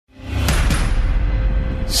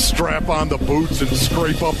strap on the boots and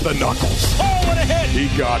scrape up the knuckles. Oh, what a hit!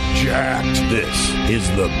 He got jacked. This is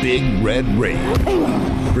the Big Red Rage,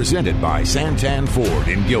 presented by Santan Ford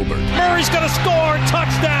in Gilbert. Murray's going to score!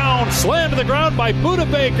 Touchdown! Slammed to the ground by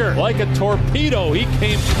Budda Baker. Like a torpedo, he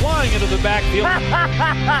came flying into the backfield.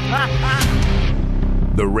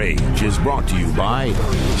 The Rage is brought to you by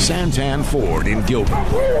Santan Ford in Gilbert.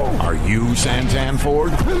 Are you Santan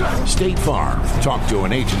Ford? State Farm. Talk to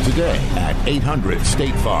an agent today at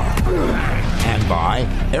 800-STATE-FARM. And by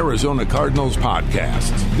Arizona Cardinals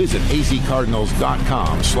Podcasts. Visit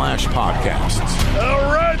azcardinals.com/podcasts.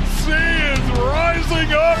 The Red Sea is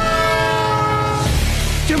rising up.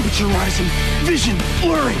 Temperature rising, vision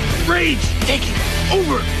blurring, rage taking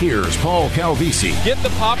over. Here's Paul Calvisi. Get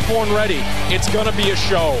the popcorn ready. It's going to be a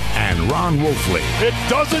show. And Ron Wolfley. It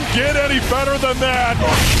doesn't get any better than that.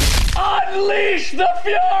 Unleash the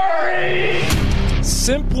fury!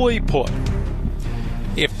 Simply put,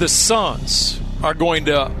 if the Suns are going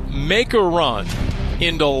to make a run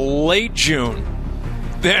into late June,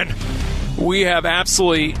 then we have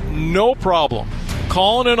absolutely no problem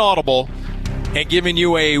calling an audible and giving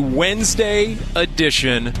you a Wednesday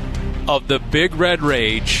edition of the Big Red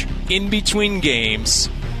Rage in between games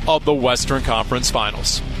of the Western Conference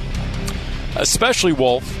Finals. Especially,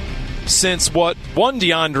 Wolf, since what one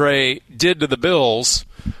DeAndre did to the Bills,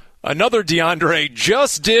 another DeAndre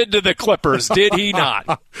just did to the Clippers, did he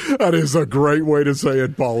not? That is a great way to say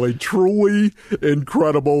it, Paulie. Truly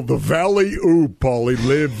incredible. The Valley Oop, Paulie,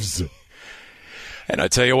 lives. And I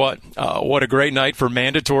tell you what a great night for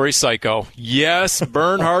Mandatory Psycho. Yes,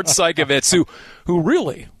 Bernhard Seikovits, who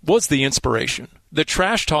really was the inspiration. The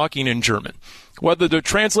trash talking in German. Whether the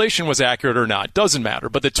translation was accurate or not, doesn't matter.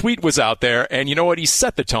 But the tweet was out there, and you know what? He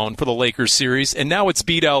set the tone for the Lakers series, and now it's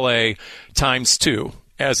beat LA ×2.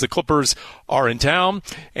 As the Clippers are in town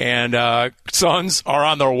and Suns are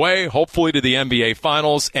on their way, hopefully, to the NBA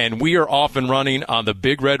Finals. And we are off and running on the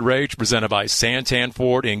Big Red Rage presented by Santan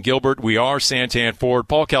Ford in Gilbert. We are Santan Ford,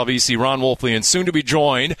 Paul Calvisi, Ron Wolfley, and soon to be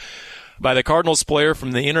joined by the Cardinals player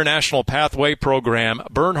from the International Pathway Program,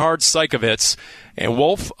 Bernhard Seikovits. And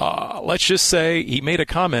Wolf, let's just say he made a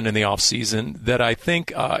comment in the offseason that I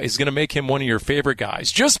think is going to make him one of your favorite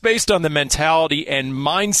guys, just based on the mentality and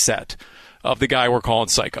mindset of the guy we're calling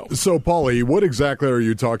Psycho. So, Paulie, what exactly are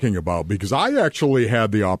you talking about? Because I actually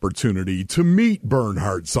had the opportunity to meet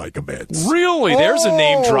Bernhard Seikovits. Really? There's a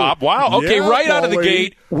name drop. Wow. Okay, yeah, right out of the Paulie.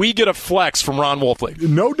 gate, we get a flex from Ron Wolfley.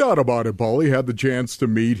 No doubt about it, Paulie. Had the chance to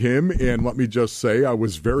meet him, and let me just say I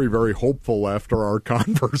was very, very hopeful after our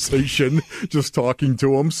conversation, just talking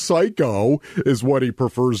to him. Psycho is what he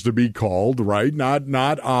prefers to be called, right?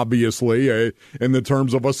 Not obviously in the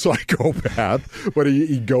terms of a psychopath, but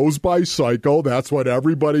he goes by Psycho. That's what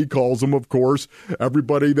everybody calls him, of course.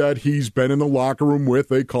 Everybody that he's been in the locker room with,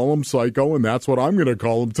 they call him Psycho, and that's what I'm going to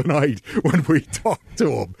call him tonight when we talk to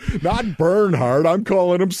him. Not Bernhard, I'm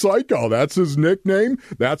calling him Psycho. That's his nickname.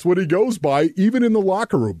 That's what he goes by, even in the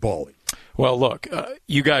locker room, Paulie. Well, look,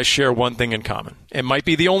 you guys share one thing in common. It might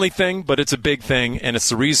be the only thing, but it's a big thing, and it's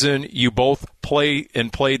the reason you both played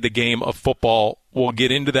the game of football. We'll get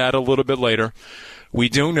into that a little bit later. We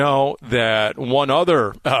do know that one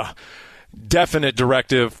other definite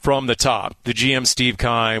directive from the top, the GM Steve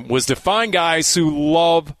Keim, was to find guys who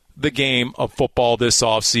love the game of football this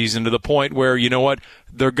offseason to the point where, you know what,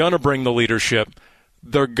 they're going to bring the leadership,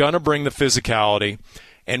 they're going to bring the physicality,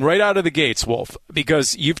 and right out of the gates, Wolf,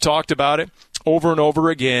 because you've talked about it over and over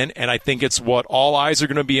again, and I think it's what all eyes are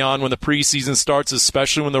going to be on when the preseason starts,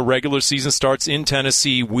 especially when the regular season starts in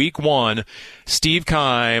Tennessee, week 1, Steve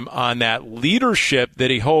Keim on that leadership that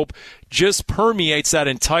he hoped just permeates that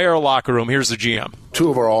entire locker room. Here's the GM. Two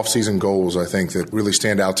of our off-season goals, I think, that really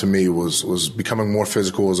stand out to me was becoming more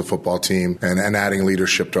physical as a football team and adding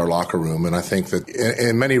leadership to our locker room. And I think that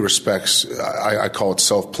in many respects, I call it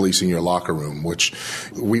self-policing your locker room, which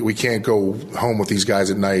we can't go home with these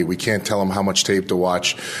guys at night. We can't tell them how much tape to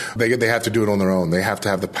watch. They have to do it on their own. They have to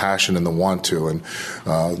have the passion and the want to. And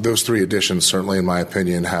those three additions, certainly in my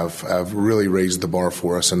opinion, have really raised the bar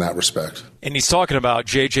for us in that respect. And he's talking about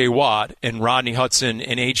J.J. Watt and Rodney Hudson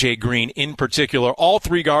and A.J. Green in particular, all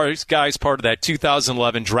three guys part of that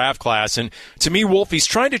 2011 draft class. And to me, Wolf, he's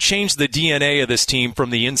trying to change the DNA of this team from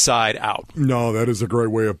the inside out. No, that is a great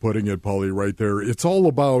way of putting it, Paulie, right there. It's all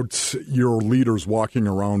about your leaders walking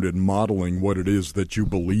around and modeling what it is that you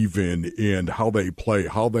believe in and how they play,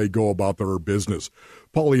 how they go about their business.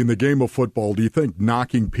 Paulie, in the game of football, do you think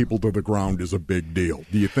knocking people to the ground is a big deal?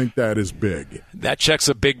 Do you think that is big? That checks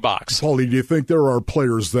a big box. Paulie, do you think there are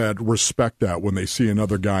players that respect that when they see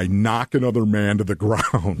another guy knock another man to the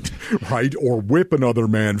ground, right? Or whip another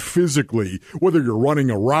man physically, whether you're running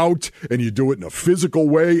a route and you do it in a physical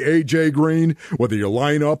way, A.J. Green, whether you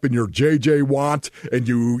line up in your J.J. Watt and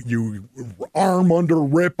you arm under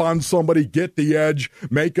rip on somebody, get the edge,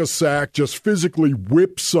 make a sack, just physically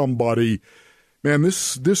whip somebody. Man,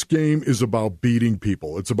 this game is about beating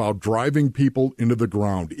people. It's about driving people into the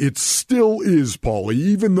ground. It still is, Paulie,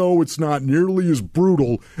 even though it's not nearly as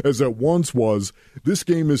brutal as it once was. This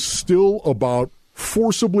game is still about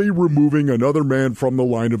forcibly removing another man from the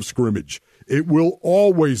line of scrimmage. It will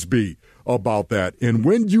always be about that. And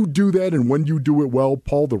when you do that and when you do it well,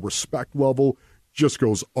 Paul, the respect level just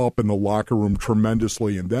goes up in the locker room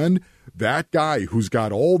tremendously. And then that guy who's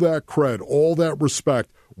got all that cred, all that respect,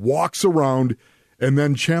 walks around and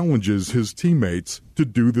then challenges his teammates to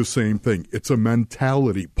do the same thing. It's a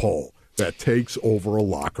mentality, Paul, that takes over a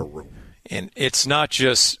locker room. And it's not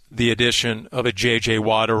just the addition of a J.J.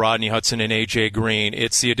 Watt, a Rodney Hudson, and A.J. Green.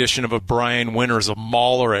 It's the addition of a Brian Winters, a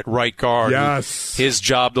mauler at right guard. Yes. His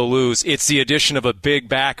job to lose. It's the addition of a big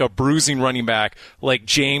back, a bruising running back like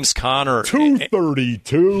James Conner.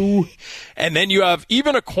 232. And then you have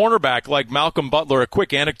even a cornerback like Malcolm Butler. A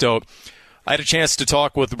quick anecdote. I had a chance to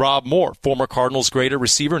talk with Rob Moore, former Cardinals great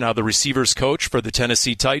receiver, now the receivers coach for the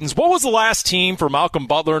Tennessee Titans. What was the last team for Malcolm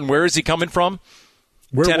Butler, and where is he coming from?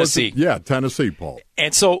 Where Tennessee. Yeah, Tennessee, Paul.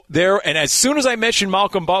 And so there, and as soon as I mentioned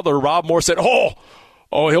Malcolm Butler, Rob Moore said, oh,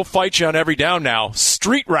 he'll fight you on every down now.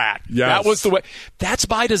 Street rat. Yes. That was the way. That's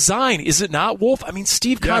by design, is it not, Wolf? I mean,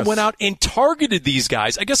 Steve Keim went out and targeted these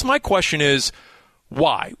guys. I guess my question is,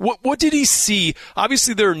 why? What did he see?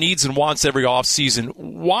 Obviously, there are needs and wants every offseason.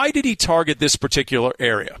 Why did he target this particular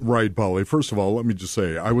area? Right, Paulie. First of all, let me just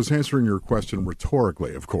say, I was answering your question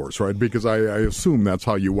rhetorically, of course, right? Because I assume that's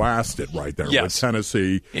how you asked it right there with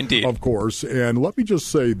Tennessee. Indeed. Of course. And let me just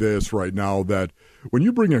say this right now, that when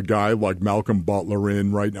you bring a guy like Malcolm Butler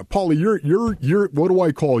in right now, Paulie, you're what do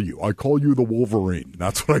I call you? I call you the Wolverine.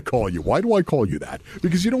 That's what I call you. Why do I call you that?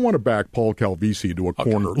 Because you don't want to back Paul Calvisi to a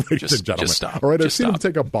corner, ladies and gentlemen. Just stop. All right, I've Just seen stop.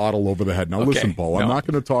 him take a bottle over the head. Now listen, Paul, I'm not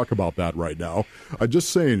going to talk about that right now. I'm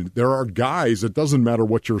just saying there are guys, it doesn't matter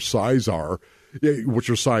what your size are, what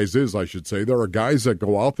your size is, I should say. There are guys that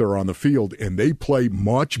go out there on the field and they play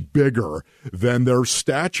much bigger than their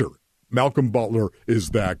stature. Malcolm Butler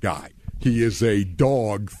is that guy. He is a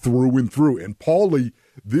dog through and through. And, Paulie,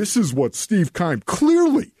 this is what Steve Keim,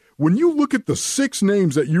 clearly, when you look at the 6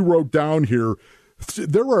 names that you wrote down here,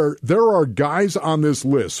 there are guys on this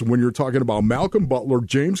list when you're talking about Malcolm Butler,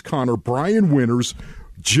 James Conner, Brian Winters,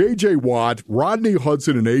 J.J. Watt, Rodney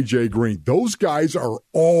Hudson, and A.J. Green. Those guys are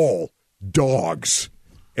all dogs.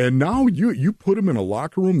 And now you put him in a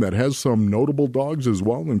locker room that has some notable dogs as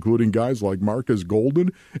well, including guys like Marcus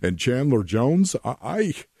Golden and Chandler Jones.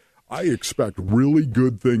 I expect really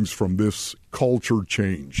good things from this culture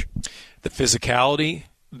change. The physicality,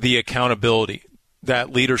 the accountability,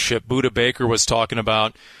 that leadership Budda Baker was talking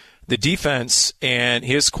about, the defense, and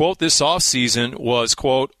his quote this offseason was,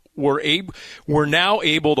 quote, we're now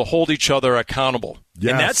able to hold each other accountable.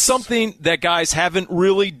 Yes. And that's something that guys haven't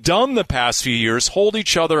really done the past few years, hold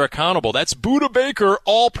each other accountable. That's Budda Baker,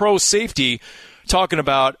 all-pro safety, talking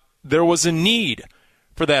about there was a need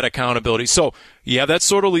for that accountability. So you have that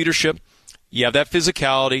sort of leadership, you have that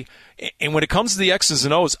physicality, and when it comes to the X's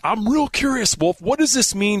and O's, I'm real curious, Wolf, what does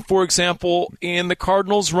this mean, for example, in the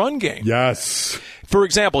Cardinals' run game? Yes. For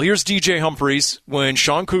example, here's DJ Humphries when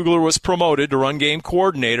Sean Kugler was promoted to run game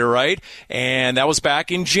coordinator, right? And that was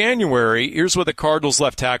back in January. Here's what the Cardinals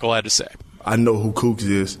left tackle had to say. I know who Kooks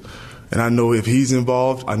is. And I know if he's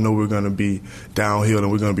involved, I know we're going to be downhill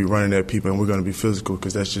and we're going to be running at people and we're going to be physical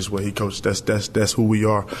because that's just what he coached. That's who we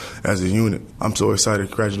are as a unit. I'm so excited.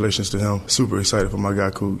 Congratulations to him. Super excited for my guy,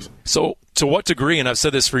 Kooks. So to what degree, and I've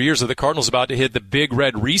said this for years, are the Cardinals about to hit the big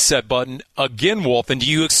red reset button again, Wolf? And do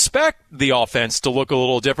you expect the offense to look a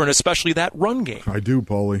little different, especially that run game? I do,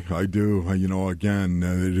 Paulie. I do. Again,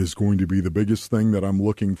 it is going to be the biggest thing that I'm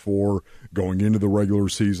looking for going into the regular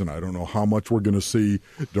season. I don't know how much we're going to see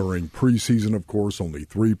during preseason, of course, only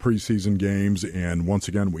 3 preseason games. And once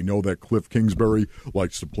again, we know that Cliff Kingsbury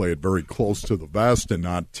likes to play it very close to the vest and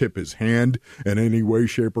not tip his hand in any way,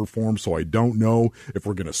 shape, or form. So I don't know if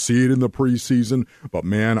we're going to see it in the preseason, but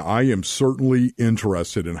man, I am certainly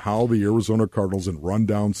interested in how the Arizona Cardinals in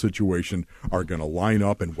rundown situation are going to line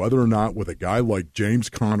up, and whether or not with a guy like James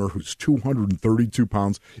Conner, who's 232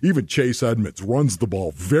 pounds, even Chase Edmonds runs the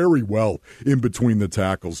ball very well in between the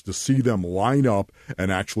tackles, to see them line up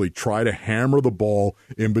and actually try to hammer the ball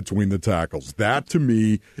in between the tackles. That, to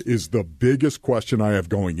me, is the biggest question I have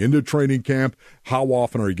going into training camp. How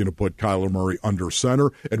often are you going to put Kyler Murray under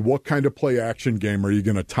center, and what kind of play-action game are you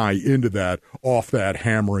going to tie into that off that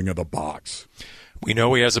hammering of the box? We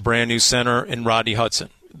know he has a brand-new center in Rodney Hudson.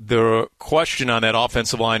 The question on that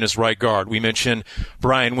offensive line is right guard. We mentioned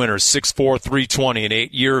Brian Winters, 6'4", 320, an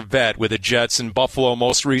 8-year vet with the Jets in Buffalo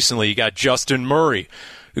most recently. You got Justin Murray,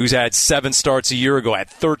 who's had 7 starts a year ago, had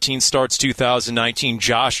 13 starts 2019.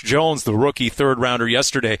 Josh Jones, the rookie third-rounder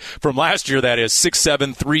yesterday from last year, that is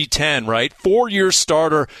 6'7", 310, right? 4-year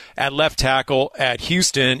starter at left tackle at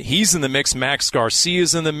Houston. He's in the mix. Max Garcia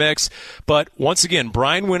is in the mix. But once again,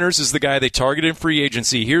 Brian Winters is the guy they targeted in free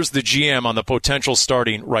agency. Here's the GM on the potential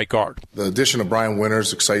starting right guard. The addition of Brian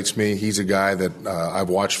Winters excites me. He's a guy that I've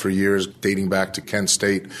watched for years, dating back to Kent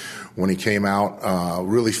State when he came out.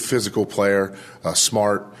 Really physical player,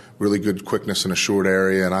 smart, really good quickness in a short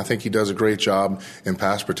area, and I think he does a great job in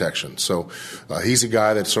pass protection. So he's a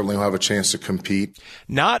guy that certainly will have a chance to compete.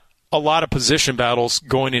 Not a lot of position battles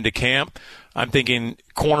going into camp. I'm thinking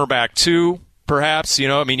cornerback 2, perhaps. You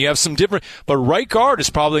have some different, but right guard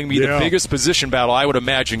is probably going to be the biggest position battle, I would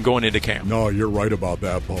imagine, going into camp. No, you're right about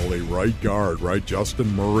that, Paulie. Right guard, right?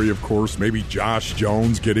 Justin Murray, of course, maybe Josh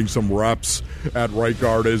Jones getting some reps at right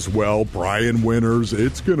guard as well. Brian Winters.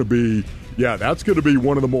 It's going to be, that's going to be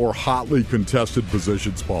one of the more hotly contested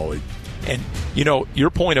positions, Paulie. And, your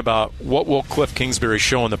point about what will Cliff Kingsbury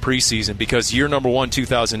show in the preseason, because year number 1,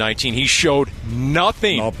 2019, he showed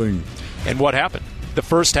nothing. And what happened? The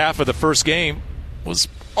first half of the first game was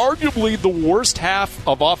arguably the worst half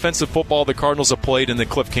of offensive football the Cardinals have played in the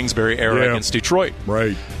Cliff Kingsbury era against Detroit.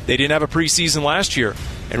 Right. They didn't have a preseason last year.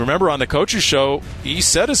 And remember, on the coach's show, he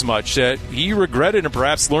said as much, that he regretted and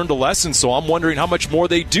perhaps learned a lesson. So I'm wondering how much more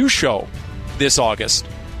they do show this August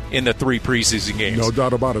in the 3 preseason games. No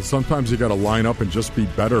doubt about it. Sometimes you got to line up and just be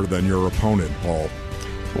better than your opponent, Paul.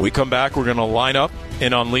 When we come back, we're going to line up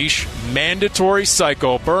and unleash mandatory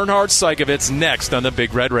psycho Bernhard Seikovits next on the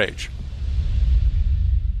Big Red Rage.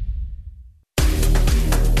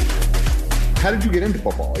 How did you get into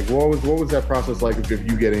football? What was that process like of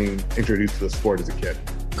you getting introduced to the sport as a kid?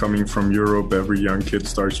 Coming from Europe, every young kid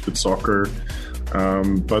starts with soccer.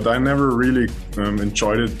 But I never really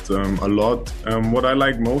enjoyed it a lot. What I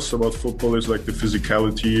like most about football is like the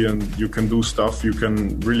physicality, and you can do stuff you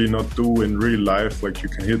can really not do in real life. Like you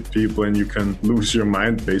can hit people and you can lose your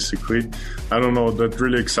mind, basically. I don't know, that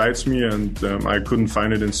really excites me, and I couldn't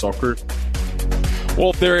find it in soccer.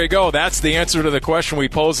 Well, there you go. That's the answer to the question we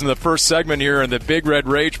posed in the first segment here in the Big Red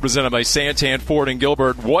Rage presented by Santan Ford and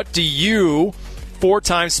Gilbert. What do you,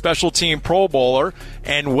 4-time special team Pro Bowler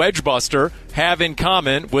and wedge buster, have in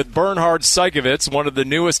common with Bernhard Seikovits, one of the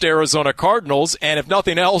newest Arizona Cardinals, and if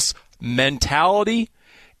nothing else, mentality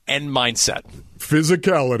and mindset?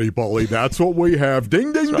 Physicality, Paulie. That's what we have.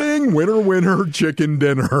 Ding, ding, ding. Winner, winner, chicken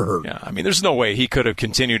dinner. Yeah, I mean, there's no way he could have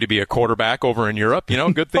continued to be a quarterback over in Europe.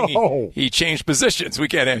 Good thing he changed positions. We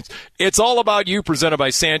can't. It's all about you, presented by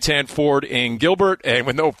Santan Ford and Gilbert. And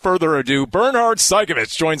with no further ado, Bernhard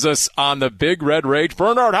Seikovits joins us on the Big Red Rage.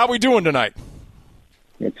 Bernhard, how are we doing tonight?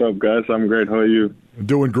 What's up, guys? I'm great. How are you?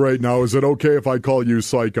 Doing great. Now, is it okay if I call you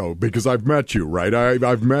Psycho? Because I've met you, right?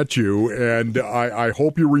 I've met you, and I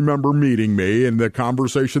hope you remember meeting me in the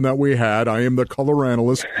conversation that we had. I am the color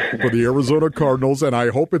analyst for the Arizona Cardinals, and I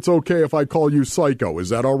hope it's okay if I call you Psycho. Is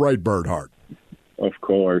that all right, Bernhard? Of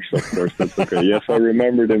course, that's okay. Yes, I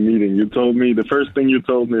remember the meeting. The first thing you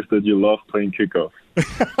told me is that you love playing kickoff.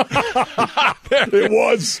 It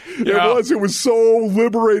was so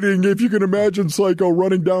liberating. If you can imagine, Psycho,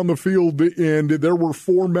 running down the field, and there were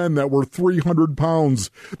 4 men that were 300 pounds,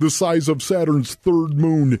 the size of Saturn's third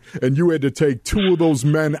moon, and you had to take 2 of those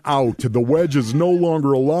men out. The wedge is no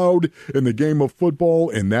longer allowed in the game of football,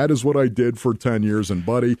 and that is what I did for 10 years. And,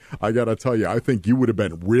 buddy, I got to tell you, I think you would have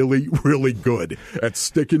been really, really good at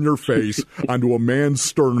sticking your face onto a man's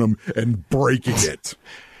sternum and breaking it.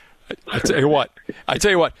 I tell you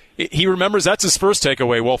what, he remembers that's his first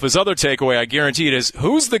takeaway, Wolf. His other takeaway, I guarantee it, is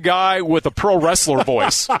who's the guy with the pro wrestler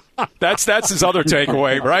voice? That's his other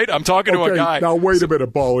takeaway, right? I'm talking to a guy. Now, wait a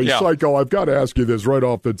minute, Paulie. Yeah. Psycho, I've got to ask you this right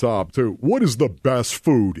off the top, too. What is the best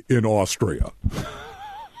food in Austria?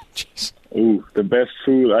 Jeez. Ooh, the best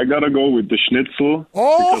food. I got to go with the schnitzel.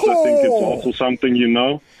 Because I think it's also something you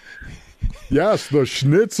know. Yes, the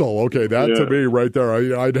schnitzel. Okay, that to me right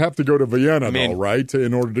there. I'd have to go to Vienna, though, right,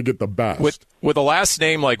 in order to get the best. With a last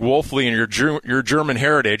name like Wolfley and your German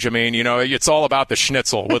heritage, I mean, you know, it's all about the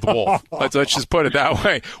schnitzel with Wolf. Let's just put it that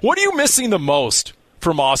way. What are you missing the most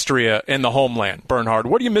from Austria and the homeland, Bernhard?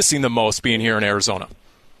 What are you missing the most being here in Arizona?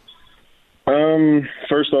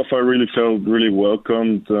 First off, I really felt really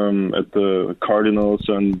welcomed at the Cardinals,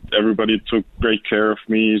 and everybody took great care of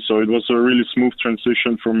me. So it was a really smooth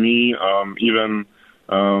transition for me, even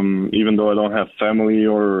though I don't have family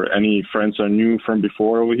or any friends I knew from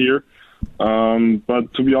before over here.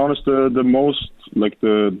 But to be honest, the most, like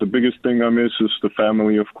the biggest thing I miss is the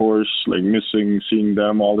family, of course, like missing seeing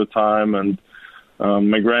them all the time, and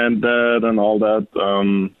my granddad and all that.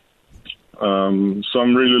 So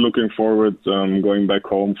I'm really looking forward going back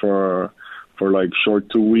home for like short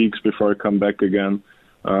 2 weeks before I come back again.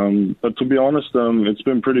 But to be honest, it's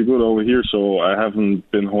been pretty good over here, so I haven't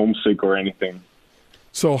been homesick or anything.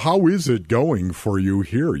 So how is it going for you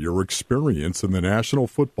here? Your experience in the National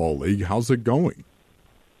Football League, how's it going?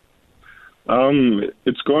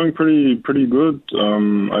 It's going pretty good,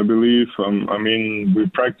 I believe. I mean, we're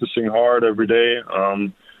practicing hard every day.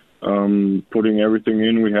 Putting everything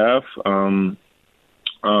in we have.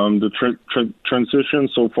 The transition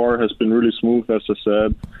so far has been really smooth, as I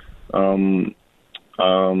said.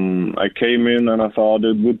 I came in and I thought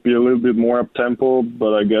it would be a little bit more up-tempo,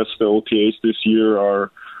 but I guess the OTAs this year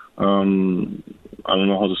are, I don't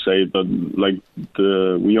know how to say it, but like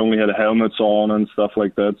we only had helmets on and stuff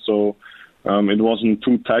like that, so it wasn't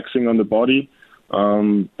too taxing on the body.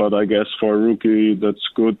 But I guess for a rookie, that's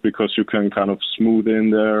good because you can kind of smooth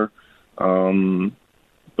in there.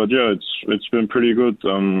 But yeah, it's been pretty good.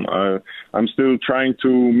 I'm still trying to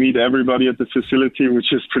meet everybody at the facility,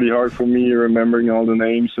 which is pretty hard for me, remembering all the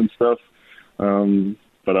names and stuff. But I'm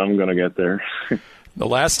going to get there. The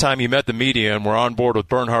last time you met the media and were on board with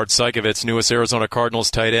Bernhard Seikovits, newest Arizona Cardinals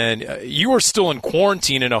tight end, you were still in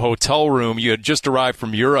quarantine in a hotel room. You had just arrived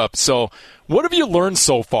from Europe. So what have you learned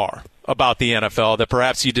so far about the NFL that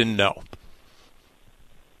perhaps you didn't know?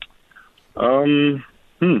 I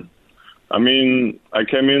mean, I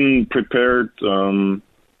came in prepared to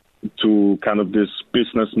kind of this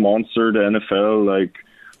business monster, the NFL, like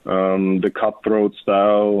the cutthroat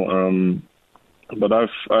style. But I've,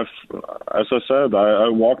 as I said, I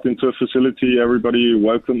walked into a facility, everybody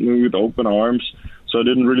welcomed me with open arms, so I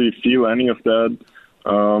didn't really feel any of that.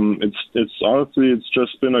 It's honestly, it's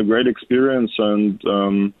just been a great experience, and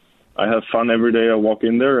I have fun every day I walk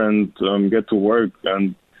in there and get to work,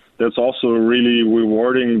 and that's also really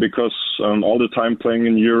rewarding because all the time playing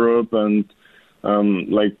in Europe and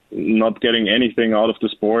like not getting anything out of the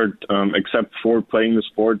sport except for playing the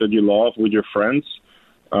sport that you love with your friends.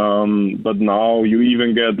 But now you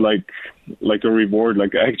even get like a reward,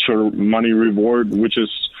 like actual money reward, which is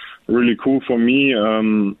really cool for me.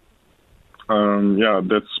 Yeah,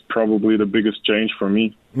 that's probably the biggest change for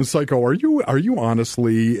me. Psycho, are you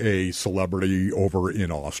honestly a celebrity over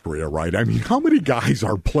in Austria, right? I mean, how many guys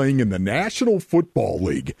are playing in the National Football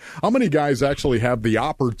League? How many guys actually have the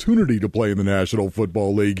opportunity to play in the National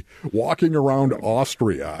Football League walking around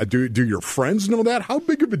Austria? Do your friends know that? How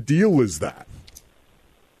big of a deal is that?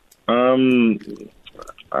 I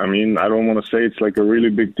mean, I don't want to say it's like a really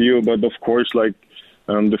big deal, but of course, like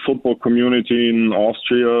the football community in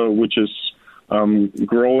Austria, which is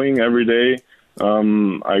growing every day,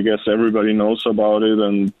 I guess everybody knows about it,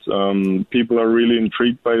 and people are really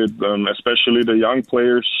intrigued by it, especially the young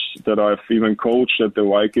players that I've even coached at the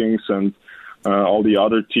Vikings, and all the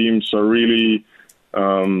other teams are really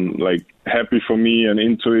like happy for me and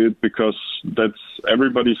into it, because that's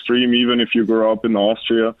everybody's dream, even if you grow up in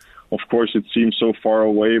Austria. Of course, it seems so far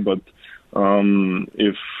away, but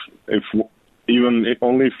if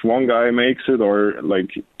only if one guy makes it or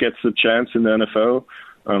like gets a chance in the NFL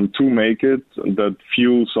to make it, that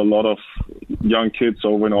fuels a lot of young kids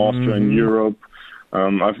over in Austria and Europe.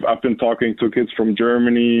 I've been talking to kids from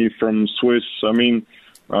Germany, from Swiss. I mean,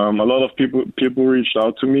 a lot of people reached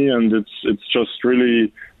out to me, and it's just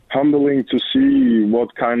really humbling to see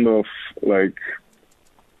what kind of like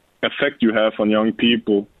effect you have on young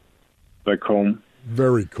people back home.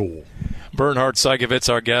 Very cool. Bernhard Seikovits,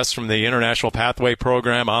 our guest from the International Pathway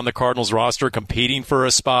Program, on the Cardinals roster, competing for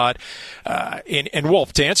a spot. And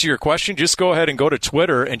Wolf, to answer your question, just go ahead and go to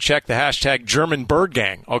Twitter and check the hashtag German Bird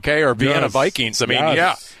Gang, okay, or Vienna Vikings. I mean,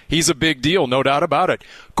 yeah, he's a big deal, no doubt about it.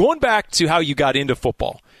 Going back to how you got into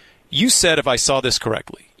football, you said, if I saw this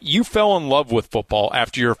correctly, you fell in love with football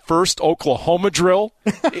after your first Oklahoma drill.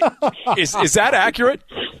 Is that accurate?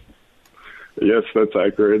 Yes, that's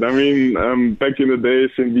accurate. I mean, back in the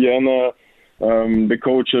days in Vienna, the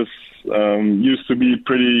coaches used to be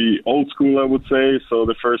pretty old school, I would say. So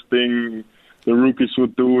the first thing the rookies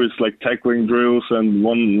would do is like tackling drills, and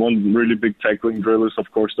one really big tackling drill is,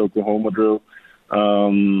 of course, the Oklahoma drill.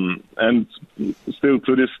 And still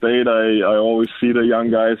to this date, I always see the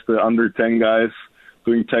young guys, the under 10 guys,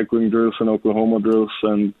 doing tackling drills and Oklahoma drills.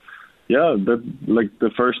 And yeah, that like the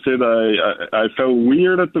first hit, I felt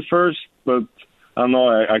weird at the first, but I don't know,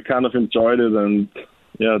 I kind of enjoyed it, and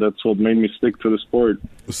yeah, that's what made me stick to the sport.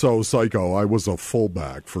 So, Psycho, I was a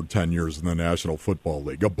fullback for 10 years in the National Football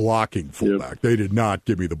League, a blocking fullback. Yep. They did not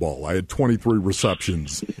give me the ball. I had 23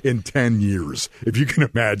 receptions in 10 years, if you can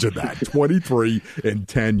imagine that. 23 in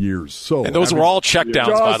 10 years. So, and those were all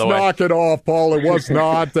checkdowns, by the way. Just knock it off, Paul. It was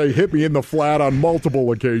not. They hit me in the flat on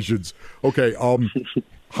multiple occasions. Okay,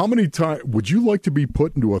 how many times would you like to be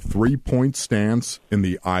put into a 3-point stance in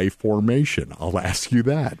the I formation? I'll ask you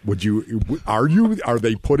that. Are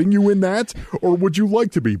they putting you in that, or would you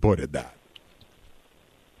like to be put in that?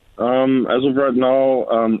 As of right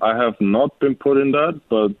now, I have not been put in that,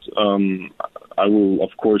 but I will,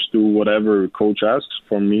 of course, do whatever coach asks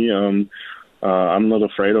from me. I'm not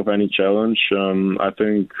afraid of any challenge. I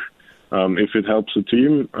think if it helps the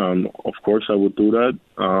team, of course, I would do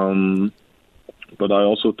that. But I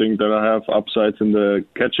also think that I have upsides in the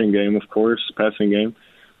catching game, of course, passing game.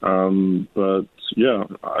 But yeah,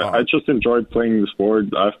 I just enjoyed playing the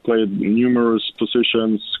sport. I've played numerous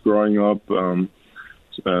positions growing up,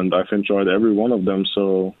 and I've enjoyed every one of them.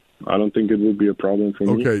 So I don't think it would be a problem for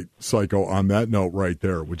me. Okay, Psycho, on that note right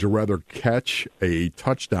there, would you rather catch a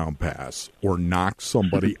touchdown pass or knock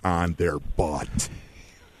somebody on their butt?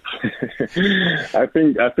 I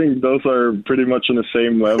think those are pretty much on the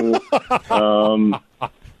same level.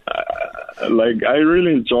 Like I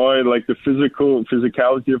really enjoy like the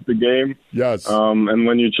physicality of the game. Yes. And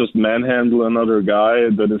when you just manhandle another guy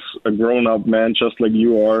that is a grown-up man just like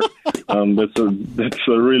you are, that's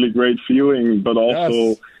a really great feeling. But also.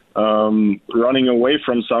 Yes. Running away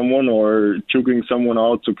from someone or choking someone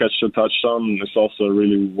out to catch the touchdown is also a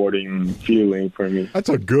really rewarding feeling for me. That's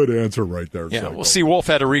a good answer right there. Yeah, Psycho. Well, see, Wolf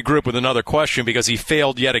had to regroup with another question because he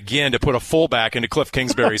failed yet again to put a fullback into Cliff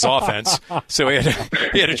Kingsbury's offense. So he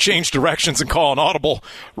had to change directions and call an audible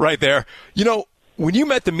right there. You know, when you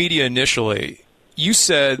met the media initially, you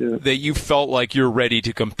said that you felt like you're ready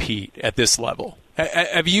to compete at this level.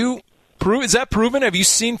 Have you... Is that proven? Have you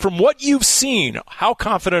seen, from what you've seen, how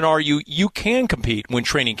confident are you can compete when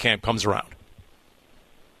training camp comes around?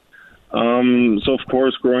 So, of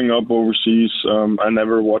course, growing up overseas, I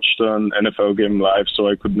never watched an NFL game live, so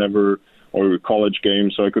I could never, or a college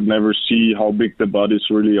game, so I could never see how big the bodies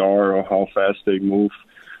really are or how fast they move.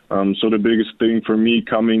 So the biggest thing for me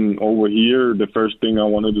coming over here, the first thing I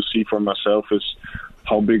wanted to see for myself is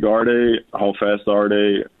how big are they, how fast are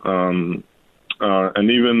they, and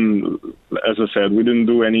even, as I said, we didn't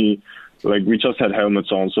do any, like, we just had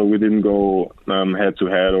helmets on, so we didn't go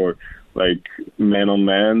head-to-head or, like,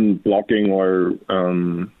 man-on-man blocking or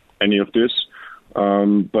any of this.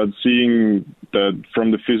 But seeing that from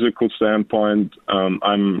the physical standpoint,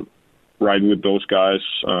 I'm right with those guys,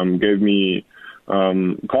 gave me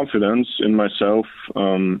confidence in myself.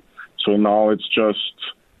 So now it's just,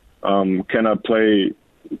 can I play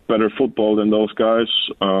better football than those guys?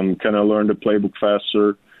 Can I learn the playbook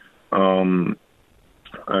faster? And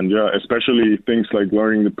yeah, especially things like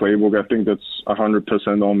learning the playbook, I think that's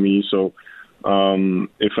 100% on me. So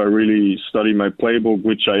if I really study my playbook,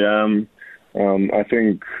 which I am, I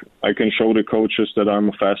think I can show the coaches that I'm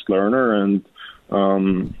a fast learner, and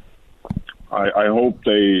I hope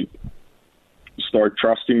they start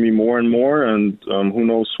trusting me more and more, and who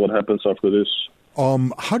knows what happens after this.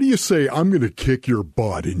 How do you say "I'm going to kick your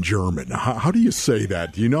butt" in German? How do you say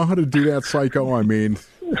that? Do you know how to do that, Psycho? I mean,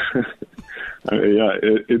 yeah,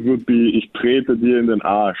 it would be "Ich trete dir in den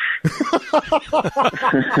Arsch."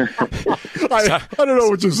 I don't know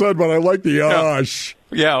what you said, but I like the "Arsch."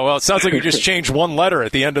 Yeah, well, it sounds like you just changed one letter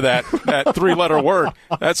at the end of that 3-letter word.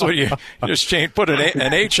 That's what you just changed. Put an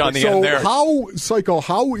H on the end there. So,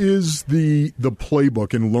 how is the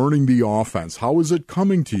playbook and learning the offense? How is it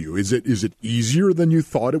coming to you? Is it easier than you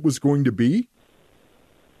thought it was going to be?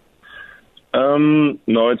 No,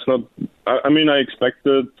 it's not. I mean, I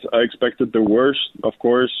expected the worst, of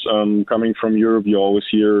course. Coming from Europe, you always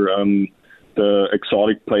hear the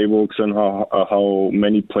exotic playbooks and how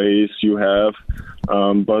many plays you have.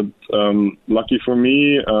 But lucky for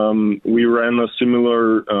me, we ran a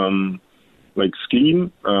similar like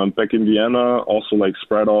scheme back in Vienna, also like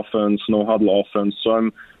spread offense, no huddle offense.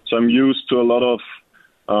 So I'm used to a lot of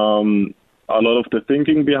the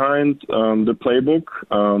thinking behind the playbook.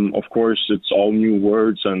 Of course, it's all new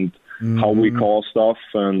words, and how we call stuff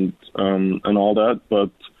and all that. But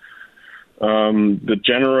the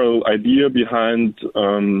general idea behind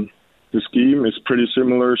the scheme is pretty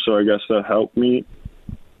similar, so I guess that helped me.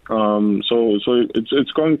 So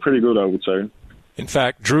it's going pretty good, I would say. In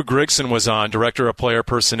fact, Drew Grigson was on, Director of Player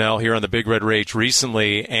Personnel here on the Big Red Rage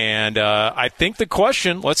recently, and I think the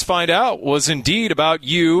question, let's find out, was indeed about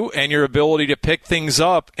you and your ability to pick things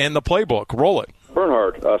up in the playbook. Roll it.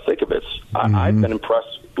 Bernhard Seikovits, I've been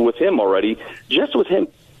impressed with him already, just with him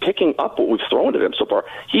picking up what we've thrown at him so far.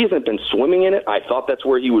 He hasn't been swimming in it. I thought that's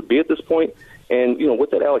where he would be at this point, and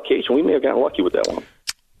with that allocation, we may have gotten lucky with that one.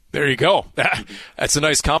 There you go. That's a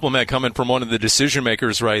nice compliment coming from one of the decision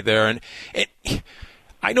makers right there. And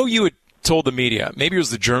I know you had told the media, maybe it was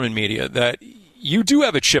the German media, that you do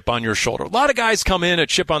have a chip on your shoulder. A lot of guys come in a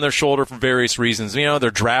chip on their shoulder for various reasons,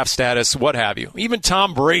 their draft status, what have you. Even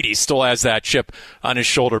Tom Brady still has that chip on his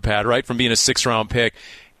shoulder pad, right, from being a 6th-round pick.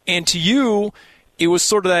 And to you, it was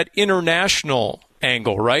sort of that international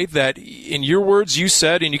angle, right? That in your words you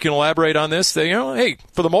said, and you can elaborate on this, that, hey,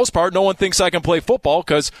 for the most part, no one thinks I can play football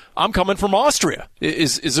because I'm coming from Austria.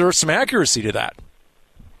 Is there some accuracy to that?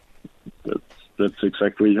 That's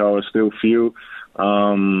exactly how I still feel. But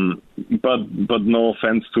no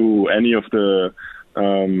offense to any of the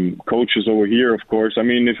coaches over here, of course. I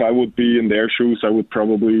mean, if I would be in their shoes, I would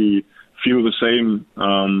probably feel the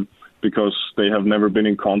same. Because they have never been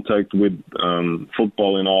in contact with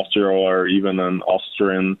football in Austria or even an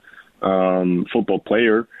Austrian football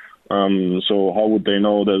player. So how would they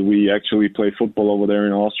know that we actually play football over there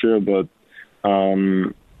in Austria? But,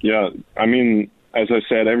 I mean, as I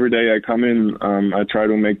said, every day I come in, I try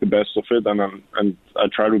to make the best of it, and I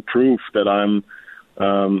try to prove that I'm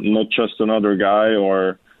not just another guy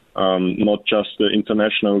or not just the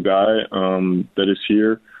international guy that is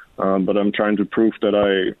here, but I'm trying to prove that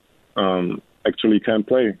I actually can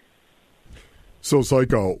play. So,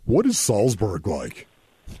 Psycho, what is Salzburg like?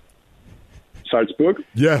 Salzburg?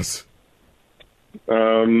 Yes.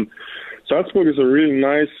 Salzburg is a really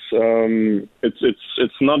nice.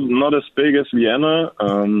 It's not as big as Vienna.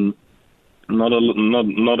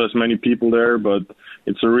 Not as many people there, but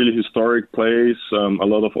it's a really historic place. A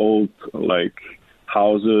lot of old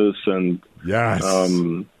houses and yes.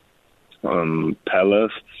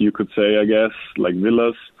 Palace, you could say, I guess, like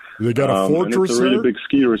villas. They got a fortress there? It's a really big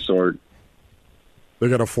ski resort. They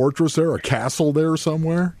got a fortress there, a castle there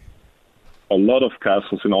somewhere? A lot of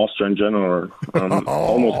castles in Austria in general.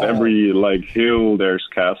 Almost every hill there's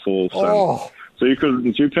castles. So you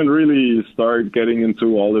can really start getting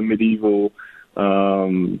into all the medieval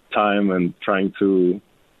time and trying to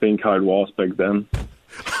think how it was back then.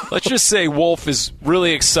 Let's just say Wolf is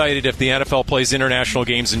really excited if the NFL plays international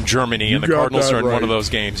games in Germany and the Cardinals are in one of those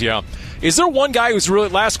games. Yeah. Is there one guy who's really,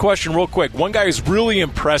 last question real quick, one guy who's really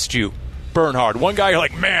impressed you, Bernhard? One guy you're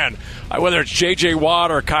like, man, whether it's J.J.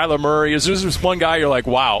 Watt or Kyler Murray, is there just one guy you're like,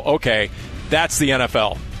 wow, okay, that's the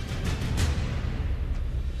NFL?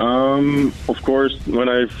 Of course, when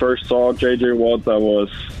I first saw J.J. Watt, I was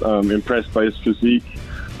impressed by his physique.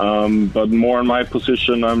 But more in my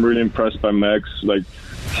position, I'm really impressed by Max,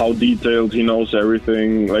 how detailed he knows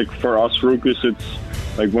everything. For us rookies, it's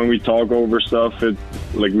when we talk over stuff,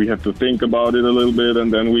 we have to think about it a little bit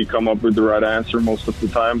and then we come up with the right answer most of the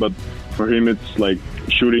time. But for him, it's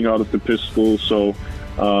shooting out of the pistol. So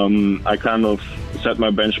I kind of set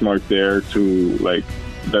my benchmark there to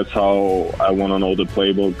that's how I want to know the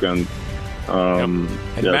playbook. And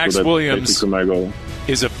Max so Williams basically my goal.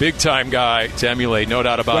 Is a big-time guy to emulate, no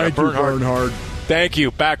doubt about it. Bernhard. Thank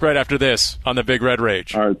you. Back right after this on the Big Red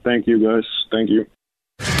Rage. All right, thank you, guys. Thank you.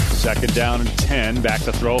 2nd down and 10. Back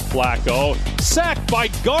to throw. Flacco. Sacked by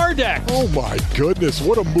Gardeck. Oh, my goodness.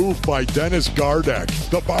 What a move by Dennis Gardeck.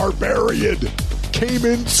 The barbarian came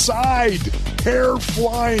inside. Hair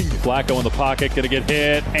flying. Flacco in the pocket. Going to get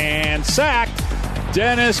hit and sacked.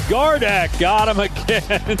 Dennis Gardeck got him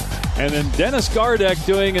again. And then Dennis Gardeck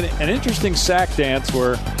doing an interesting sack dance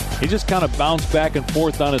where he just kind of bounced back and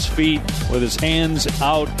forth on his feet with his hands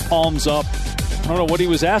out, palms up. I don't know what he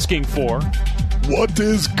was asking for. What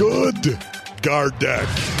is good,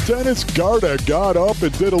 Gardeck? Dennis Gardeck got up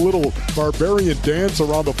and did a little barbarian dance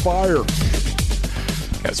around the fire.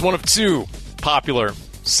 It's one of two popular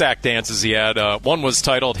sack dances he had. One was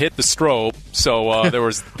titled "Hit the Strobe," so there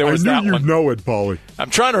was I knew that you'd one. know it, Paulie. I'm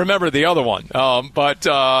trying to remember the other one, but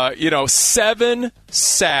 7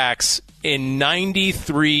 sacks in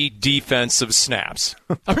 93 defensive snaps.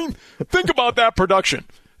 I mean, think about that production.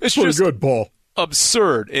 It's pretty just good, Paul.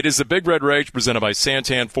 Absurd. It is the Big Red Rage presented by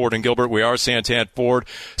Santan Ford and Gilbert. We are Santan Ford.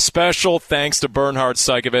 Special thanks to Bernhard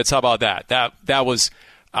Seikovits. How about that? That was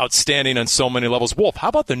outstanding on so many levels. Wolf, how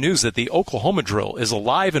about the news that the Oklahoma drill is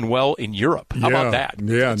alive and well in Europe? How about that?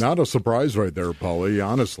 Yeah, not a surprise right there, Paulie.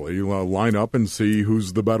 Honestly, line up and see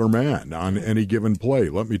who's the better man on any given play.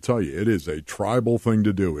 Let me tell you, it is a tribal thing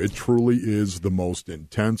to do. It truly is the most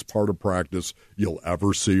intense part of practice you'll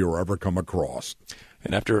ever see or ever come across.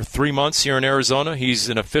 And after 3 months here in Arizona, he's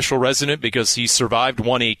an official resident because he survived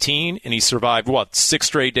 118, and he survived, 6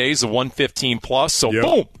 straight days of 115 plus. So,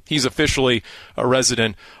 boom, he's officially a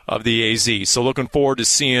resident of the AZ. So looking forward to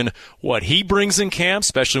seeing what he brings in camp,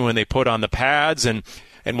 especially when they put on the pads, and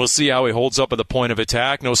we'll see how he holds up at the point of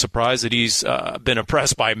attack. No surprise that he's been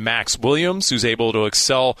impressed by Max Williams, who's able to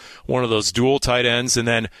excel one of those dual tight ends. And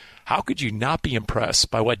then how could you not be impressed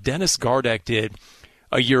by what Dennis Gardeck did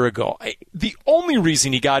a year ago? The only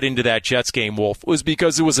reason he got into that Jets game, Wolf, was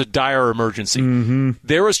because it was a dire emergency. Mm-hmm.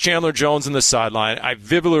 There was Chandler Jones in the sideline. I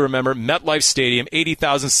vividly remember MetLife Stadium,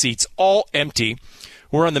 80,000 seats, all empty.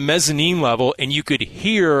 We're on the mezzanine level, and you could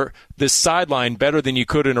hear the sideline better than you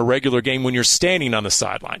could in a regular game when you're standing on the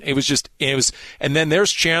sideline. And then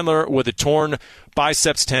there's Chandler with a torn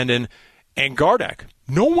biceps tendon, and Gardeck.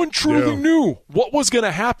 No one truly knew what was going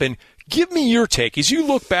to happen. Give me your take as you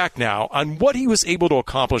look back now on what he was able to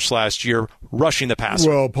accomplish last year rushing the passer.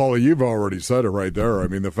 Well, Paulie, you've already said it right there. I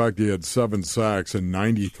mean, the fact he had 7 sacks and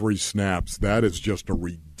 93 snaps, that is just a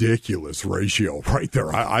ridiculous ratio right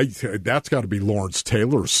there. That's got to be Lawrence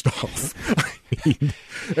Taylor stuff.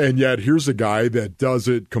 And yet here's a guy that does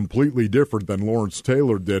it completely different than Lawrence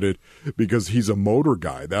Taylor did it because he's a motor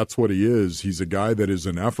guy. That's what he is. He's a guy that is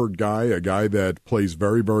an effort guy, a guy that plays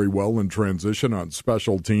very, very well in transition on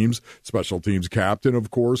special teams captain, of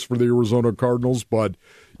course, for the Arizona Cardinals. But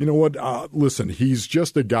you know what? Listen, he's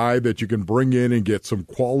just a guy that you can bring in and get some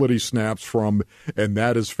quality snaps from, and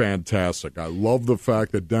that is fantastic. I love the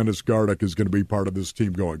fact that Dennis Gardeck is going to be part of this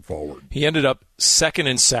team going forward. He ended up second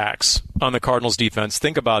in sacks on the Cardinals defense.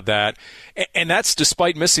 Think about that. And that's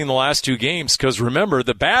despite missing the last 2 games, because remember,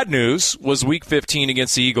 the bad news was Week 15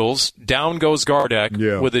 against the Eagles. Down goes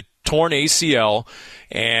Gardeck with a torn ACL,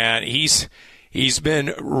 and he's been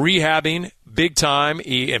rehabbing big time.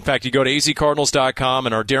 In fact, you go to azcardinals.com,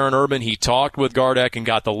 and our Darren Urban, he talked with Gardeck and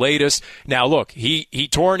got the latest. Now, look, he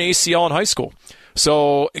tore an ACL in high school.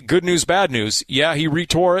 So good news, bad news. Yeah, he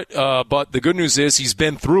retore it, but the good news is he's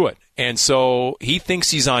been through it. And so he thinks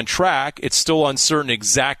he's on track. It's still uncertain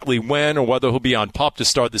exactly when or whether he'll be on PUP to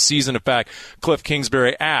start the season. In fact, Cliff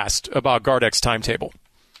Kingsbury asked about Gardeck's timetable.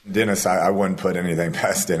 Dennis, I wouldn't put anything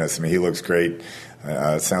past Dennis. I mean, he looks great.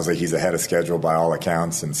 It sounds like he's ahead of schedule by all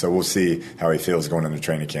accounts, and so we'll see how he feels going into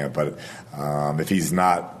training camp. But if he's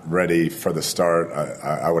not ready for the start,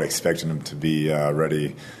 I would expect him to be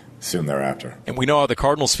ready soon thereafter. And we know how the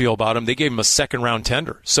Cardinals feel about him. They gave him a second-round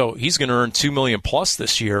tender, so he's going to earn $2 million plus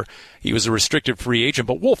this year. He was a restricted free agent.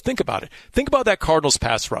 But, Wolf, think about it. Think about that Cardinals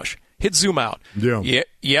pass rush. Hit zoom out. Yeah.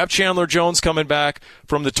 You have Chandler Jones coming back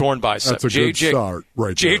from the torn bicep. That's a good start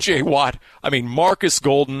right there. J.J. Watt. I mean, Marcus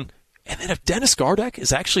Golden. And then if Dennis Gardeck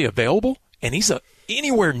is actually available and he's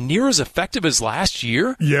anywhere near as effective as last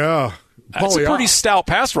year, that's a pretty stout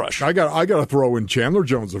pass rush. I got to throw in Chandler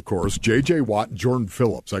Jones, of course, J.J. Watt, and Jordan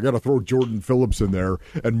Phillips. I got to throw Jordan Phillips in there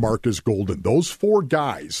and Marcus Golden. Those 4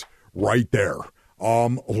 guys right there.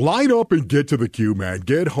 Line up and get to the queue, man.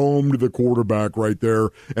 Get home to the quarterback right there.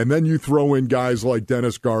 And then you throw in guys like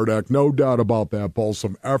Dennis Gardeck. No doubt about that, Paul.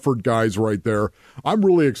 Some effort guys right there. I'm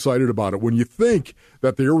really excited about it. When you think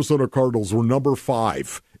that the Arizona Cardinals were number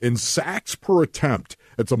 5 in sacks per attempt,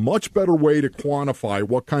 it's a much better way to quantify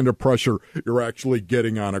what kind of pressure you're actually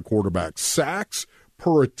getting on a quarterback. Sacks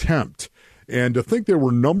per attempt. And to think they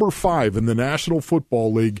were number 5 in the National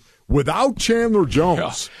Football League without Chandler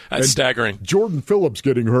Jones. Yeah, that's staggering. Jordan Phillips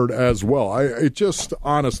getting hurt as well. It just,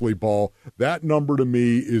 honestly, Paul, that number to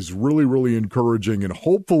me is really, really encouraging, and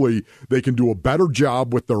hopefully they can do a better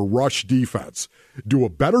job with their rush defense. Do a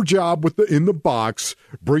better job in the box,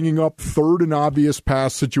 bringing up third and obvious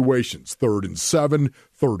pass situations, 3rd and 7,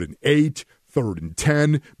 3rd and 8, 3rd and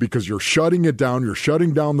 10, because you're shutting it down. You're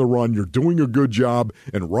shutting down the run. You're doing a good job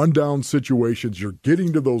in rundown situations. You're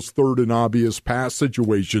getting to those 3rd and obvious pass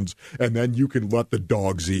situations, and then you can let the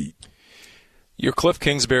dogs eat. You're Cliff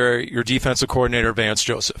Kingsbury, your defensive coordinator, Vance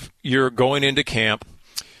Joseph. You're going into camp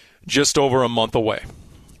just over a month away.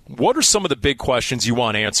 What are some of the big questions you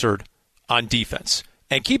want answered on defense?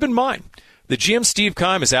 And keep in mind, the GM Steve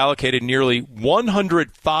Keim has allocated nearly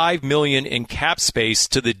 $105 million in cap space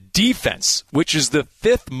to the defense, which is the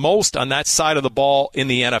 5th most on that side of the ball in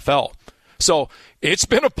the NFL. So it's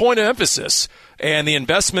been a point of emphasis, and the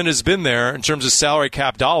investment has been there in terms of salary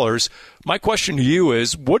cap dollars. My question to you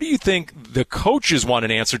is, what do you think the coaches want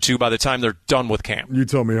an answer to by the time they're done with camp? You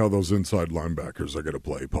tell me how those inside linebackers are going to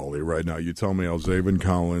play, Paulie, right now. You tell me how Zaven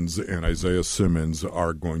Collins and Isaiah Simmons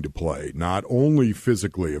are going to play. Not only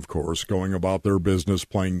physically, of course, going about their business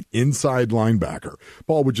playing inside linebacker.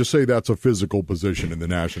 Paul, would you say that's a physical position in the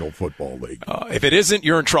National Football League? If it isn't,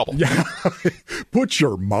 you're in trouble. Yeah. Put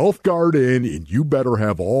your mouth guard in, and you better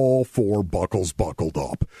have all 4 buckles buckled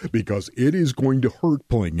up, because it is going to hurt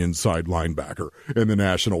playing inside linebacker in the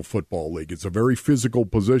National Football League. It's a very physical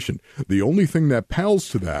position. The only thing that pales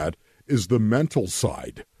to that is the mental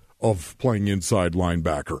side of playing inside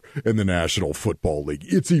linebacker in the National Football League.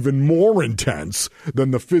 It's even more intense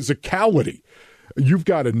than the physicality. You've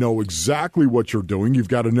got to know exactly what you're doing. You've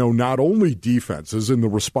got to know not only defenses and the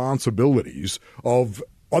responsibilities of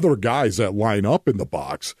other guys that line up in the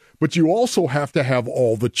box, but you also have to have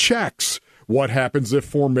all the checks. What happens if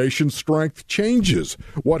formation strength changes?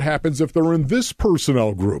 What happens if they're in this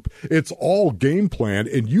personnel group? It's all game plan,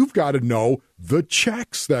 and you've got to know the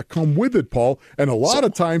checks that come with it, Paul. And a lot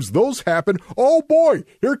of times those happen. Oh, boy,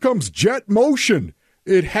 here comes jet motion.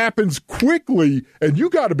 It happens quickly, and you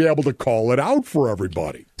got to be able to call it out for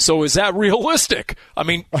everybody. So is that realistic? I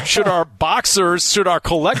mean, should our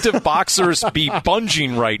collective boxers be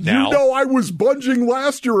bunging right now? You know, I was bunging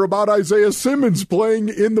last year about Isaiah Simmons playing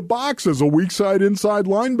in the box as a weak side inside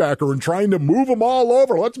linebacker and trying to move them all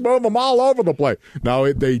over. Let's move them all over the play.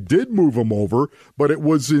 Now, they did move them over, but it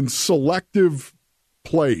was in selective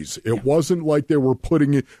plays. It wasn't like they were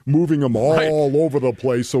moving them all over the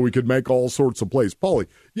place so we could make all sorts of plays. Paulie,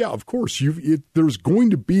 yeah, of course, there's going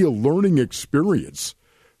to be a learning experience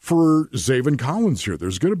for Zaven Collins here.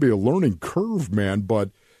 There's going to be a learning curve, man, but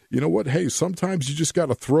you know what? Hey, sometimes you just got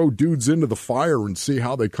to throw dudes into the fire and see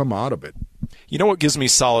how they come out of it. You know what gives me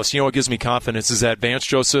solace? You know what gives me confidence is that Vance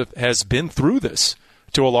Joseph has been through this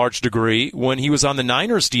to a large degree when he was on the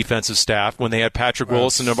Niners defensive staff when they had Patrick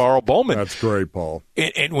Willis and NaVorro Bowman. That's great, Paul.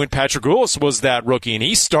 And when Patrick Willis was that rookie, and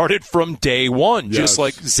he started from day one, just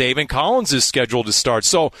like Zaven Collins is scheduled to start.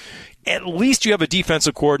 So at least you have a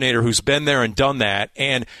defensive coordinator who's been there and done that.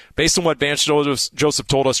 And based on what Vance Joseph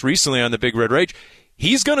told us recently on the Big Red Rage,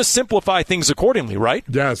 he's going to simplify things accordingly, right?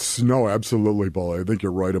 Yes. No, absolutely, Paul. I think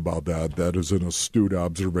you're right about that. That is an astute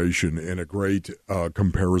observation and a great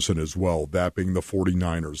comparison as well, that being the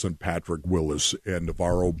 49ers and Patrick Willis and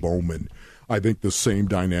NaVorro Bowman. I think the same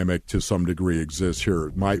dynamic to some degree exists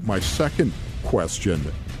here. My second question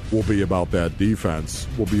will be about that defense,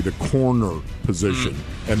 will be the corner position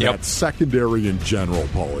and that secondary in general,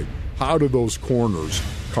 Paulie. How do those corners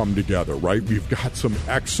come together, right? We've got some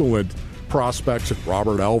excellent prospects at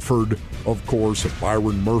Robert Alford, of course, and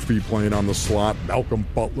Byron Murphy playing on the slot, Malcolm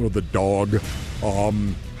Butler, the dog.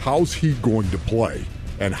 How's he going to play?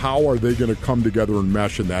 And how are they going to come together and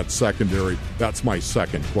mesh in that secondary? That's my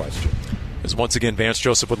second question. As once again, Vance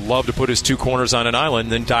Joseph would love to put his 2 corners on an island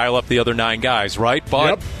and then dial up the other 9 guys, right?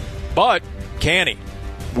 But can he?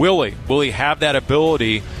 Will he have that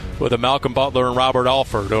ability with a Malcolm Butler and Robert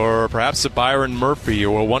Alford, or perhaps a Byron Murphy,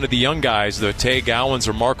 or one of the young guys, the Tay Gowans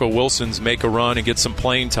or Marco Wilsons, make a run and get some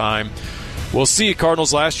playing time? We'll see.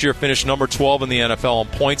 Cardinals last year finished number 12 in the NFL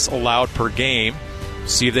in points allowed per game.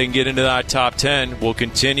 See if they can get into that top 10. We'll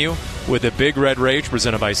continue with the Big Red Rage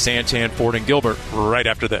presented by Santan, Ford, and Gilbert right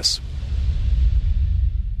after this.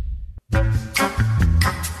 Are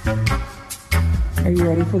you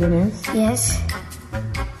ready for the news? Yes.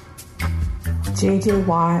 J.J.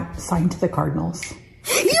 Watt signed to the Cardinals.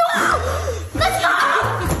 Yeah! Let's go!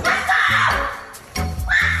 Let's go!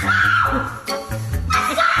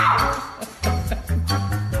 Let's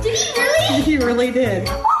go! Did he really? He really did.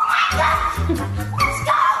 Oh my God! Let's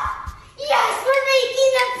go! Yes, we're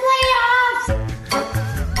making the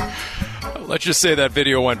playoffs! Let's just say that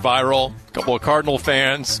video went viral. A couple of Cardinal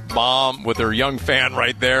fans, mom with her young fan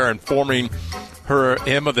right there, informing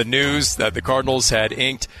him of the news that the Cardinals had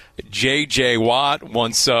inked J.J. Watt.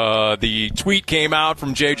 Once the tweet came out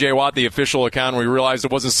from J.J. Watt, the official account, we realized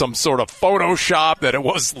it wasn't some sort of Photoshop, that it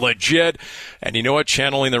was legit. And you know what?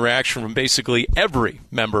 Channeling the reaction from basically every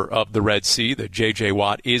member of the Red Sea, that J.J.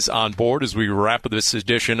 Watt is on board as we wrap up this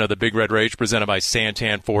edition of the Big Red Rage presented by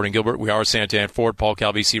Santan, Ford, and Gilbert. We are Santan, Ford, Paul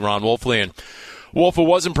Calvisi, Ron Wolfley, and Wolf, it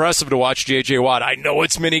was impressive to watch J.J. Watt. I know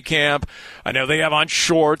it's minicamp. I know they have on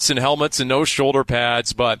shorts and helmets and no shoulder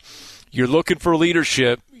pads, but you're looking for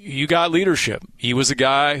leadership. You got leadership. He was a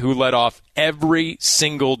guy who led off every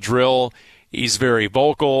single drill. He's very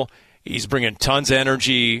vocal. He's bringing tons of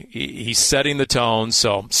energy. He's setting the tone.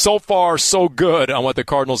 So far, so good on what the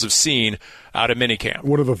Cardinals have seen out of minicamp.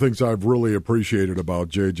 One of the things I've really appreciated about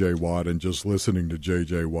J.J. Watt and just listening to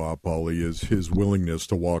J.J. Watt, Paulie, is his willingness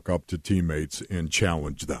to walk up to teammates and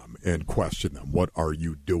challenge them and question them. What are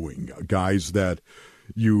you doing? Guys that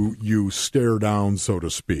you stare down, so to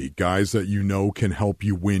speak, guys that you know can help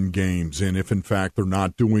you win games. And if, in fact, they're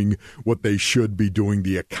not doing what they should be doing,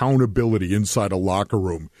 the accountability inside a locker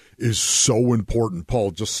room is so important.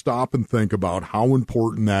 Paul, just stop and think about how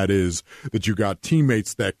important that is, that you got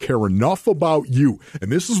teammates that care enough about you.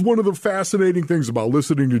 And this is one of the fascinating things about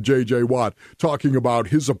listening to J.J. Watt talking about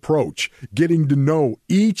his approach, getting to know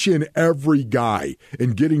each and every guy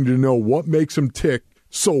and getting to know what makes him tick.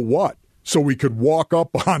 So what? So we could walk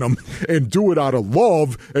up on him and do it out of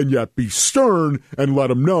love and yet be stern and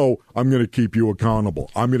let him know, I'm going to keep you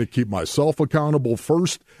accountable. I'm going to keep myself accountable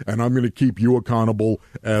first, and I'm going to keep you accountable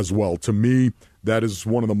as well. To me, that is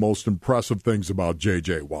one of the most impressive things about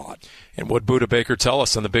J.J. Watt. And what Budda Baker tell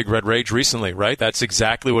us on the Big Red Rage recently, right? That's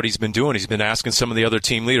exactly what he's been doing. He's been asking some of the other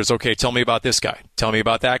team leaders, okay, tell me about this guy. Tell me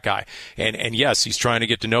about that guy. And yes, he's trying to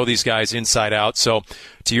get to know these guys inside out. So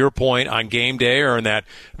to your point, on game day or in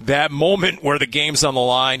that moment where the game's on the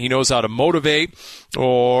line, he knows how to motivate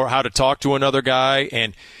or how to talk to another guy.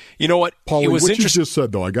 And you know what? Paulie, what you just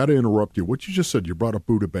said, though, I got to interrupt you. What you just said, you brought up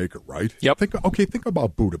Budda Baker, right? Yep. Think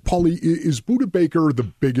about Budda. Paulie, is Budda Baker the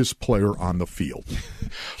biggest player on the field?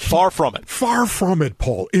 Far from it. Far from it,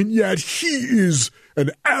 Paul. And yet he is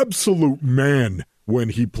an absolute man when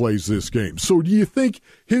he plays this game. So do you think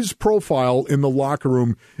his profile in the locker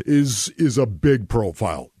room is a big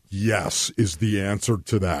profile? Yes, is the answer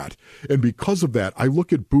to that. And because of that, I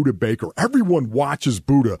look at Budda Baker. Everyone watches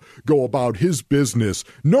Budda go about his business,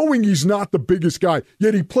 knowing he's not the biggest guy,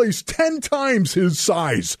 yet he plays 10 times his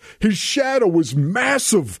size. His shadow is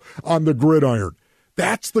massive on the gridiron.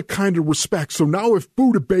 That's the kind of respect. So now if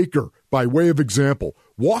Budda Baker, by way of example,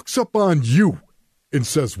 walks up on you and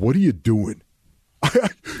says, what are you doing?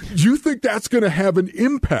 Do you think that's going to have an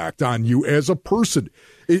impact on you as a person?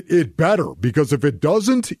 It better, because if it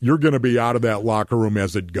doesn't, you're going to be out of that locker room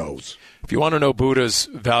as it goes. If you want to know Budda's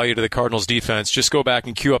value to the Cardinals defense, just go back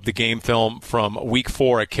and cue up the game film from Week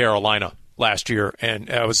 4 at Carolina last year, and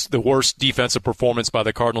it was the worst defensive performance by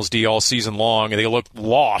the Cardinals D all season long, and they looked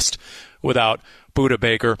lost without Budda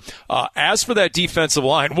Baker. As for that defensive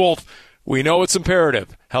line, Wolf, we know it's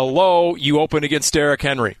imperative. Hello, you open against Derrick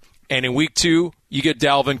Henry. And in Week 2, you get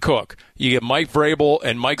Dalvin Cook. You get Mike Vrabel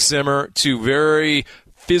and Mike Zimmer, two very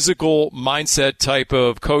physical mindset type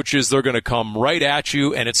of coaches. They're going to come right at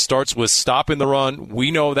you, and it starts with stopping the run. We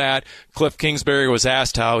know that. Cliff Kingsbury was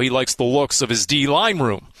asked how he likes the looks of his D-line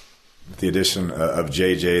room. The addition of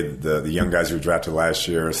JJ, the young guys who were drafted last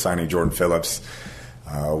year, signing Jordan Phillips,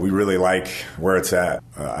 we really like where it's at.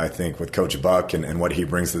 I think with Coach Buck and what he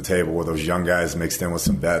brings to the table with those young guys mixed in with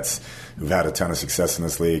some vets who've had a ton of success in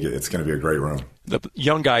this league, it's going to be a great room. The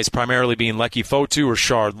young guys primarily being Lecky Fotu or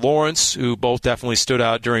Rashard Lawrence, who both definitely stood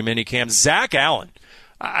out during minicamp. Zach Allen,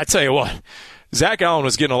 I tell you what, Zach Allen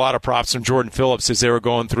was getting a lot of props from Jordan Phillips as they were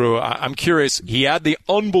going through. I'm curious. He had the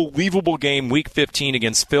unbelievable game Week 15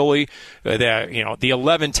 against Philly, the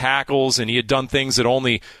 11 tackles, and he had done things that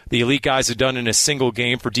only the elite guys had done in a single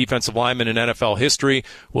game for defensive linemen in NFL history.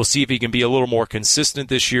 We'll see if he can be a little more consistent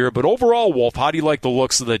this year. But overall, Wolf, how do you like the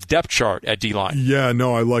looks of the depth chart at D-line? Yeah,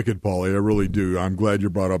 no, I like it, Paulie. I really do. I'm glad you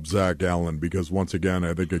brought up Zach Allen because, once again,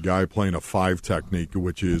 I think a guy playing a 5 technique,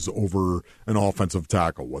 which is over an offensive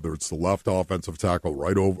tackle, whether it's the left offensive tackle,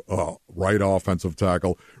 right offensive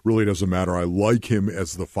tackle, really doesn't matter. I like him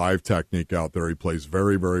as the 5 technique out there. He plays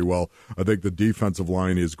very, very well. I think the defensive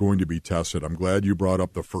line is going to be tested. I'm glad you brought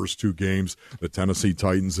up the first 2 games, the Tennessee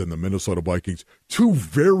Titans and the Minnesota Vikings. 2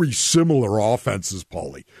 very similar offenses,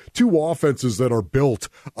 Paulie. 2 offenses that are built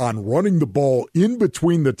on running the ball in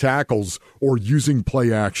between the tackles or using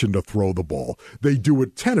play action to throw the ball. They do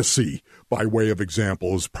it. Tennessee, by way of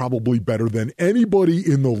example, is probably better than anybody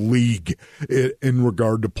in the league in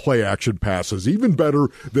regard to play action passes, even better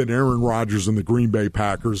than Aaron Rodgers and the Green Bay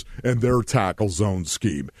Packers and their tackle zone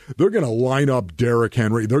scheme. They're going to line up Derrick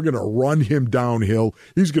Henry. They're going to run him downhill.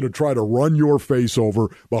 He's going to try to run your face over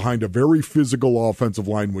behind a very physical offensive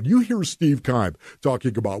line. When you hear Steve Keim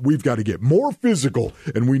talking about we've got to get more physical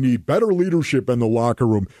and we need better leadership in the locker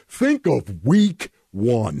room, think of Week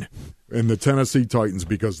 1. And the Tennessee Titans,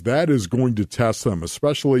 because that is going to test them,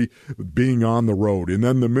 especially being on the road. And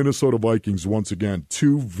then the Minnesota Vikings, once again,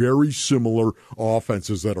 2 very similar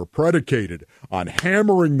offenses that are predicated on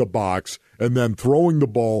hammering the box and then throwing the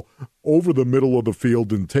ball over the middle of the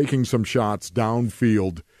field and taking some shots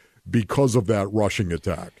downfield because of that rushing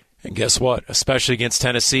attack. And guess what? Especially against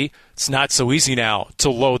Tennessee, it's not so easy now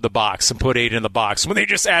to load the box and put 8 in the box when they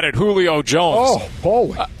just added Julio Jones. Oh,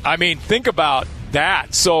 holy. I mean, think about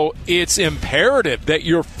that. So it's imperative that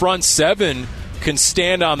your front seven can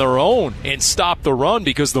stand on their own and stop the run,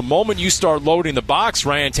 because the moment you start loading the box,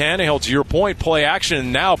 Ryan Tannehill, to your point, play action,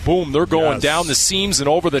 and now, boom, they're going down the seams and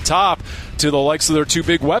over the top to the likes of their two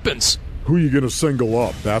big weapons. Who are you going to single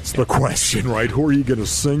up? That's the question, right? Who are you going to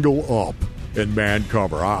single up in man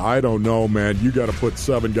cover? I don't know, man. You got to put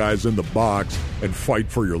 7 guys in the box and fight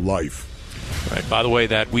for your life. All right, by the way,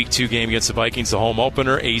 that Week 2 game against the Vikings, the home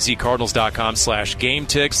opener,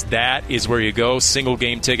 azcardinals.com/gametix. That is where you go. Single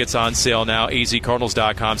game tickets on sale now,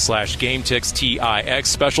 azcardinals.com/gametix, TIX.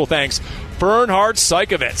 Special thanks, Bernhard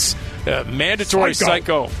Seikovits, mandatory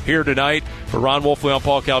psycho here tonight. For Ron Wolfley, I'm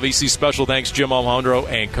Paul Calvisi. Special thanks, Jim Alejandro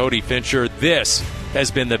and Cody Fincher. This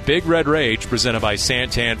has been the Big Red Rage, presented by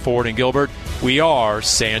Santan Ford and Gilbert. We are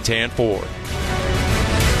Santan Ford.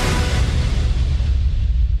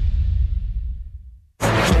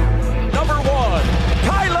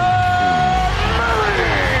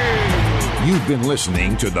 You've been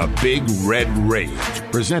listening to the Big Red Rage,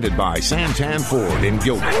 presented by Santan Ford in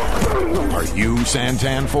Gilbert. Are you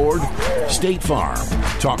Santan Ford? State Farm.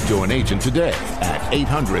 Talk to an agent today at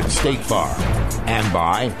 800-STATE-FARM. And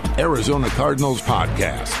by Arizona Cardinals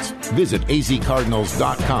Podcasts. Visit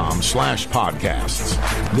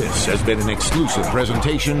azcardinals.com/podcasts. This has been an exclusive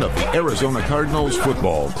presentation of the Arizona Cardinals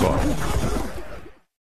Football Club.